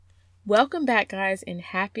Welcome back, guys, and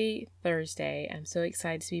happy Thursday. I'm so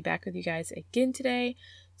excited to be back with you guys again today.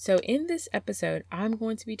 So in this episode, I'm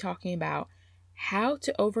going to be talking about how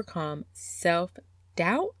to overcome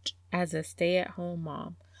self-doubt as a stay-at-home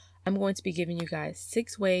mom. I'm going to be giving you guys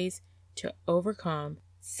 6 ways to overcome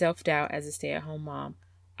self-doubt as a stay-at-home mom.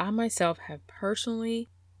 I myself have personally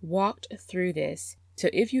walked through this. So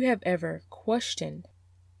if you have ever questioned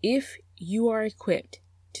if you are equipped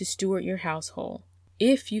to steward your household,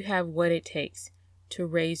 if you have what it takes to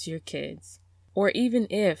raise your kids, or even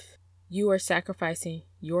if you are sacrificing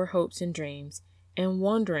your hopes and dreams and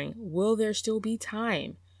wondering, will there still be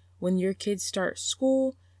time when your kids start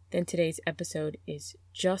school, then today's episode is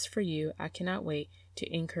just for you. I cannot wait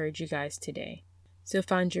to encourage you guys today. So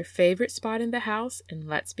find your favorite spot in the house and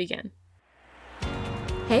let's begin.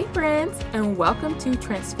 Hey friends, and welcome to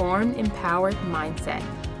Transformed Empowered Mindset.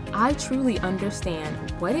 I truly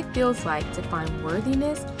understand what it feels like to find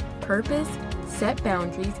worthiness, purpose, set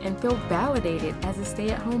boundaries, and feel validated as a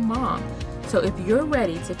stay-at-home mom. So if you're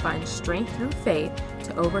ready to find strength through faith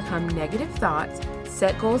to overcome negative thoughts,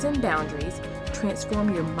 set goals and boundaries,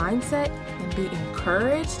 transform your mindset, and be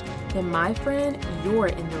encouraged, then my friend, you're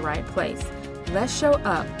in the right place. Let's show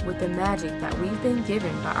up with the magic that we've been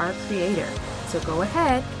given by our Creator. So go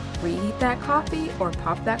ahead, reheat that coffee or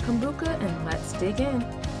pop that kombucha and let's dig in.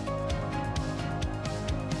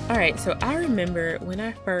 All right, so I remember when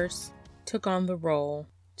I first took on the role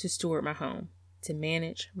to steward my home, to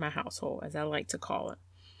manage my household, as I like to call it.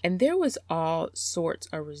 And there was all sorts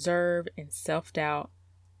of reserve and self-doubt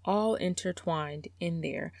all intertwined in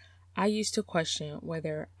there. I used to question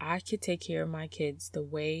whether I could take care of my kids the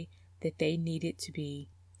way that they needed to be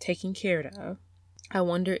taken care of. I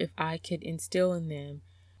wonder if I could instill in them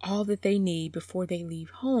all that they need before they leave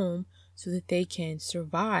home so that they can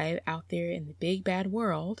survive out there in the big bad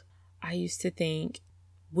world. I used to think,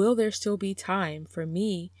 will there still be time for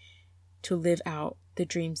me to live out the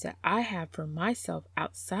dreams that I have for myself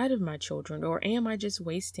outside of my children? Or am I just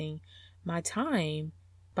wasting my time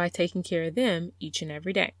by taking care of them each and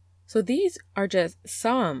every day? So these are just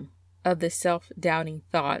some of the self-doubting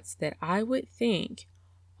thoughts that I would think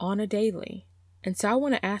on a daily. And so I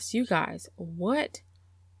want to ask you guys, what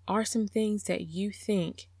are some things that you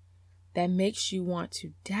think that makes you want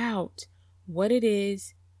to doubt what it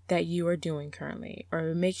is that you are doing currently,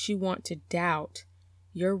 or makes you want to doubt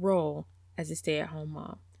your role as a stay-at-home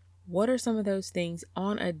mom? What are some of those things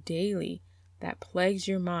on a daily that plagues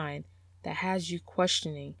your mind, that has you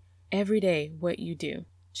questioning every day what you do?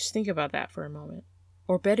 Just think about that for a moment.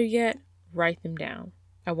 Or better yet, write them down.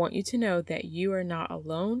 I want you to know that you are not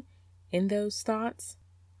alone in those thoughts,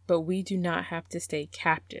 but we do not have to stay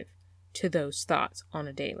captive to those thoughts on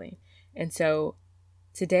a daily. And so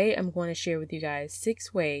today I'm going to share with you guys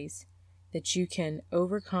 6 ways that you can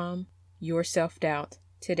overcome your self-doubt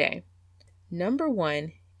today. Number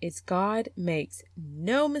 1 is God makes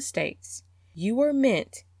no mistakes. You are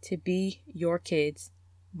meant to be your kid's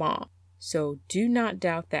mom. So do not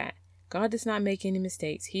doubt that. God does not make any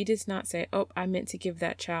mistakes. He does not say, oh, I meant to give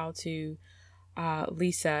that child to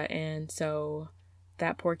Lisa, and so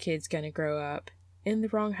that poor kid's going to grow up in the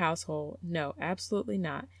wrong household. No, absolutely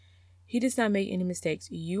not. He does not make any mistakes.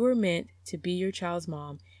 You are meant to be your child's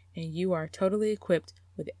mom, and you are totally equipped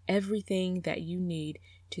with everything that you need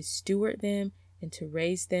to steward them and to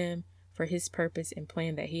raise them for His purpose and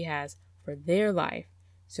plan that He has for their life.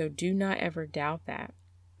 So do not ever doubt that,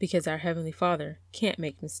 because our Heavenly Father can't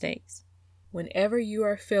make mistakes. Whenever you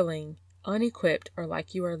are feeling unequipped or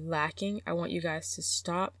like you are lacking, I want you guys to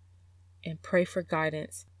stop and pray for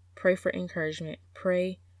guidance, pray for encouragement,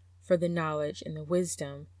 pray for the knowledge and the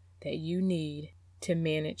wisdom that you need to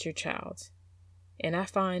manage your child. And I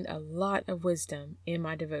find a lot of wisdom in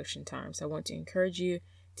my devotion time. So I want to encourage you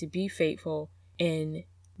to be faithful in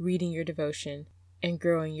reading your devotion and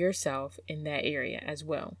growing yourself in that area as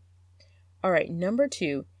well. All right, number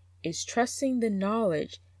 2 is trusting the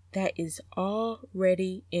knowledge that is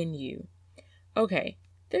already in you. Okay,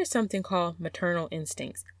 there's something called maternal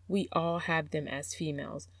instincts. We all have them as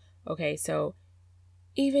females. Okay, so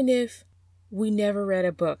even if we never read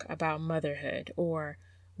a book about motherhood, or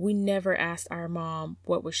we never asked our mom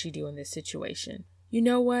what would she do in this situation, you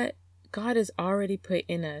know what? God has already put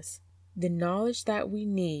in us the knowledge that we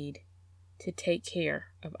need to take care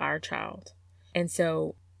of our child. And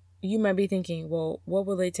so you might be thinking, well, what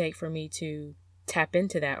will it take for me to tap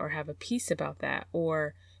into that or have a peace about that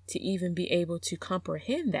or to even be able to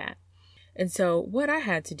comprehend that? And so what I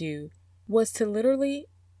had to do was to literally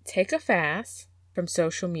take a fast from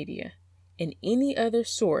social media and any other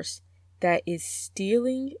source that is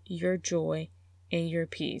stealing your joy and your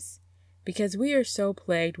peace. because we are so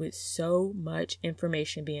plagued with so much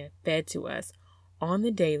information being fed to us on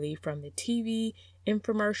the daily, from the TV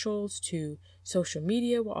infomercials to social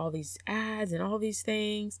media with all these ads and all these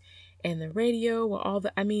things, and the radio with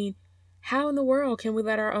how in the world can we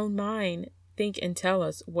let our own mind think and tell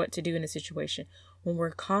us what to do in a situation when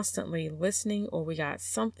we're constantly listening, or we got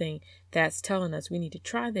something that's telling us we need to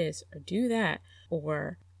try this or do that,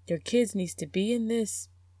 or your kids needs to be in this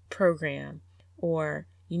program, or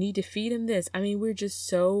you need to feed them this. We're just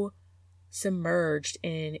so submerged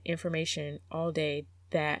in information all day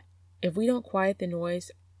that if we don't quiet the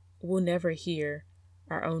noise, we'll never hear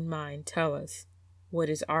our own mind tell us what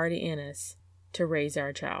is already in us to raise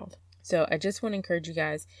our child. So I just want to encourage you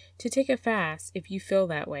guys to take a fast if you feel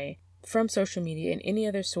that way from social media and any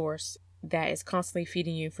other source that is constantly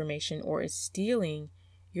feeding you information or is stealing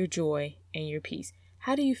your joy and your peace.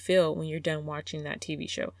 How do you feel when you're done watching that TV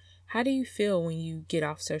show? How do you feel when you get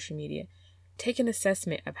off social media? Take an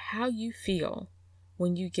assessment of how you feel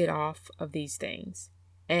when you get off of these things,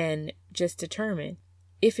 and just determine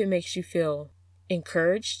if it makes you feel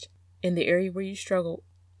encouraged in the area where you struggle.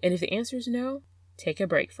 And if the answer is no, take a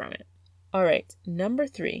break from it. All right, number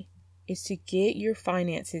 3 is to get your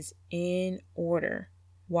finances in order.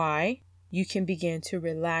 Why? You can begin to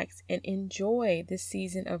relax and enjoy this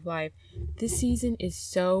season of life. This season is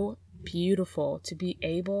so beautiful to be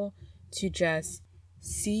able to just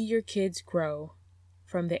see your kids grow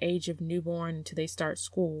from the age of newborn until they start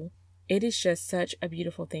school. It is just such a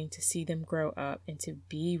beautiful thing to see them grow up and to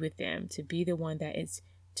be with them, to be the one that is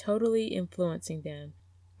totally influencing them.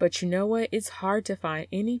 But you know what? It's hard to find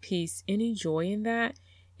any peace, any joy in that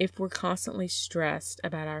if we're constantly stressed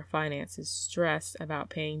about our finances, stressed about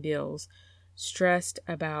paying bills, stressed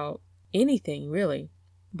about anything really.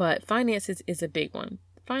 But finances is a big one.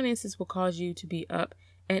 Finances will cause you to be up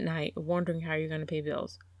at night wondering how you're going to pay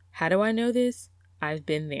bills. How do I know this? I've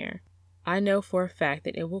been there. I know for a fact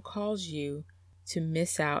that it will cause you to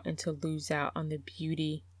miss out and to lose out on the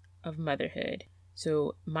beauty of motherhood.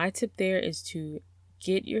 So my tip there is to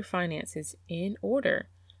get your finances in order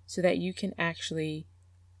so that you can actually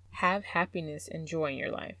have happiness and joy in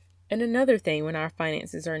your life. And another thing, when our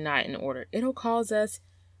finances are not in order, it'll cause us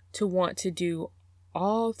to want to do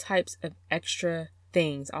all types of extra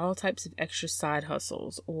things, all types of extra side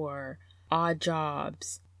hustles or odd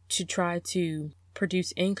jobs to try to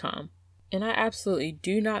produce income. And I absolutely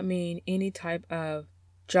do not mean any type of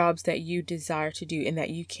jobs that you desire to do and that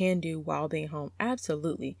you can do while being home.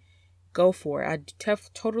 Absolutely. Go for it. I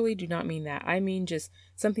totally do not mean that. I mean just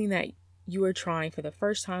something that you are trying for the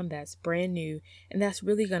first time that's brand new and that's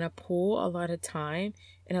really going to pull a lot of time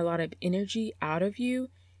and a lot of energy out of you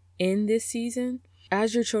in this season.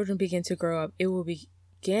 As your children begin to grow up, it will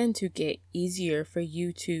begin to get easier for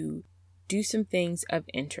you to do some things of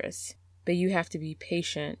interest. But you have to be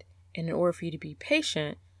patient. And in order for you to be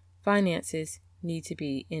patient, finances need to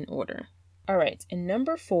be in order. All right. And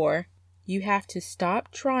number 4, you have to stop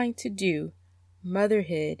trying to do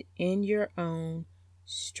motherhood in your own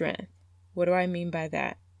strength. What do I mean by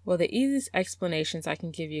that? Well, the easiest explanations I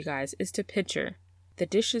can give you guys is to picture the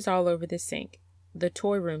dishes all over the sink. The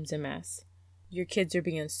toy room's a mess. Your kids are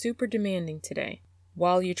being super demanding today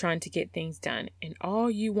while you're trying to get things done. And all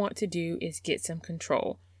you want to do is get some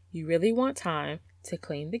control. You really want time to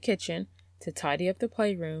clean the kitchen, to tidy up the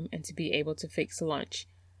playroom, and to be able to fix lunch.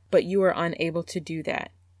 But you are unable to do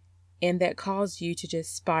that. And that caused you to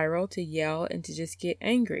just spiral, to yell, and to just get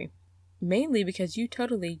angry. Mainly because you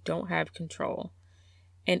totally don't have control.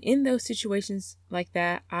 And in those situations like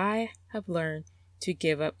that, I have learned to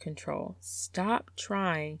give up control. Stop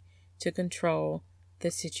trying to control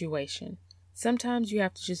the situation. Sometimes you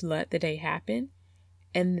have to just let the day happen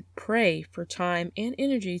and pray for time and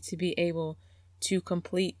energy to be able to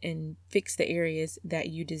complete and fix the areas that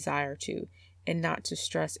you desire to, and not to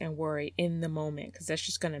stress and worry in the moment, because that's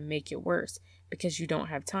just going to make it worse because you don't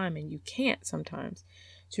have time and you can't sometimes.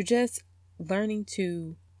 So just learning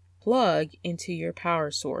to plug into your power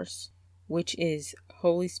source, which is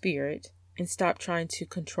Holy Spirit, and stop trying to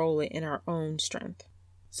control it in our own strength.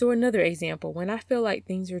 So another example, when I feel like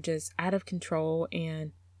things are just out of control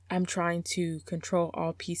and I'm trying to control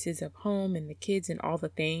all pieces of home and the kids and all the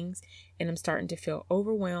things, and I'm starting to feel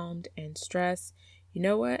overwhelmed and stressed, you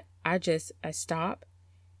know what? I stop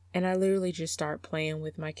and I literally just start playing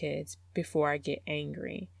with my kids before I get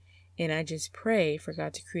angry. And I just pray for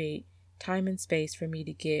God to create time and space for me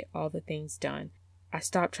to get all the things done. I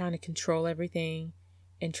stop trying to control everything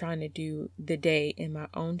and trying to do the day in my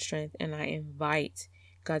own strength, and I invite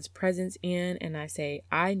God's presence in, and I say,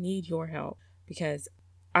 I need your help because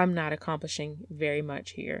I'm not accomplishing very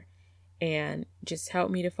much here. and just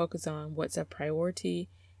help me to focus on what's a priority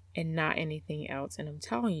and not anything else. And I'm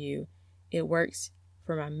telling you, it works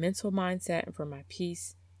for my mental mindset and for my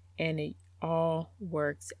peace, and it all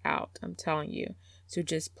works out. I'm telling you. So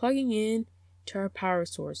just plugging in to our power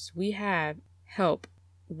source, we have help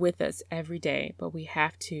with us every day, but we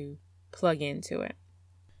have to plug into it.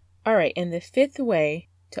 All right. And the fifth way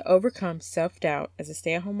to overcome self-doubt as a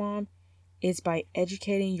stay-at-home mom is by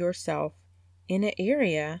educating yourself in an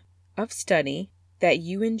area of study that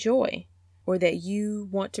you enjoy or that you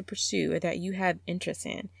want to pursue or that you have interest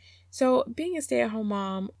in. So being a stay-at-home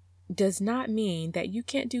mom does not mean that you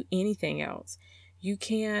can't do anything else. You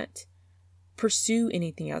can't pursue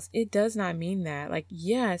anything else. It does not mean that. Like,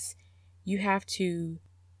 yes, you have to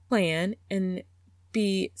plan and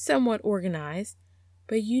be somewhat organized,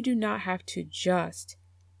 but you do not have to just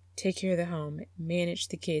take care of the home, manage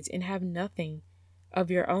the kids, and have nothing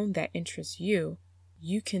of your own that interests you.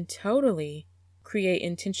 You can totally create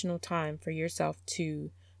intentional time for yourself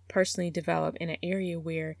to personally develop in an area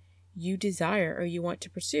where you desire or you want to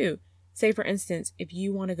pursue. Say, for instance, if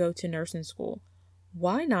you want to go to nursing school,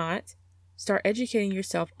 why not start educating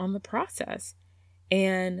yourself on the process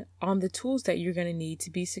and on the tools that you're going to need to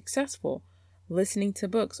be successful, listening to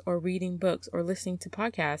books or reading books or listening to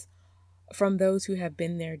podcasts from those who have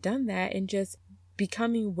been there, done that, and just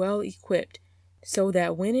becoming well equipped so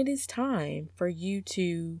that when it is time for you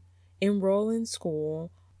to enroll in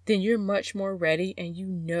school, then you're much more ready and you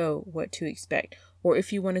know what to expect. Or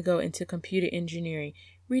if you want to go into computer engineering,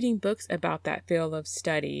 reading books about that field of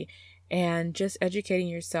study and just educating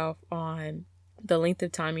yourself on the length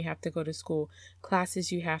of time you have to go to school,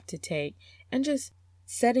 classes you have to take, and just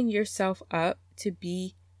setting yourself up to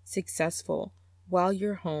be successful while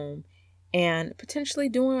you're home and potentially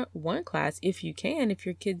doing one class if you can, if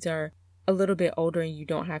your kids are a little bit older and you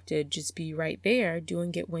don't have to just be right there,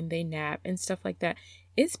 doing it when they nap and stuff like that.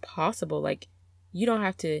 It's possible. Like, you don't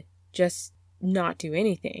have to just not do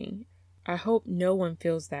anything. I hope no one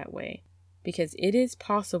feels that way, because it is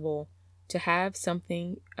possible to have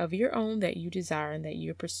something of your own that you desire and that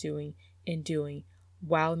you're pursuing and doing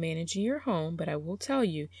while managing your home. But I will tell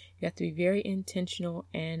you, you have to be very intentional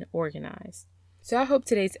and organized. So I hope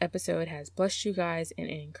today's episode has blessed you guys and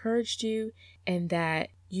encouraged you, and that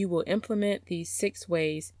you will implement these 6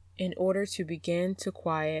 ways in order to begin to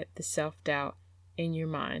quiet the self-doubt in your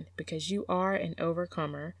mind, because you are an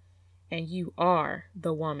overcomer and you are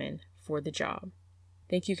the woman for the job.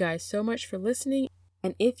 Thank you guys so much for listening.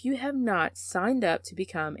 And if you have not signed up to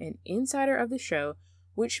become an insider of the show,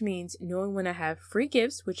 which means knowing when I have free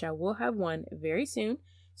gifts, which I will have one very soon.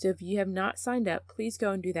 So if you have not signed up, please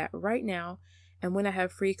go and do that right now. And when I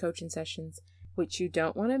have free coaching sessions, which you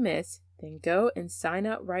don't want to miss, then go and sign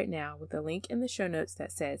up right now with a link in the show notes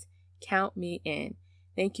that says, "Count me in."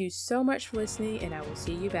 Thank you so much for listening, and I will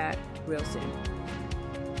see you back real soon.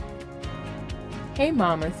 Hey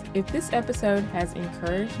mamas, if this episode has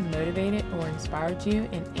encouraged, motivated, or inspired you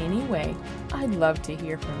in any way, I'd love to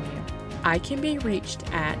hear from you. I can be reached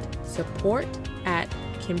at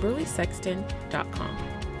support@KimberlySexton.com.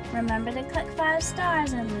 Remember to click 5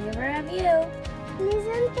 stars and leave a review. Please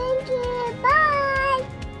and thank you. Bye.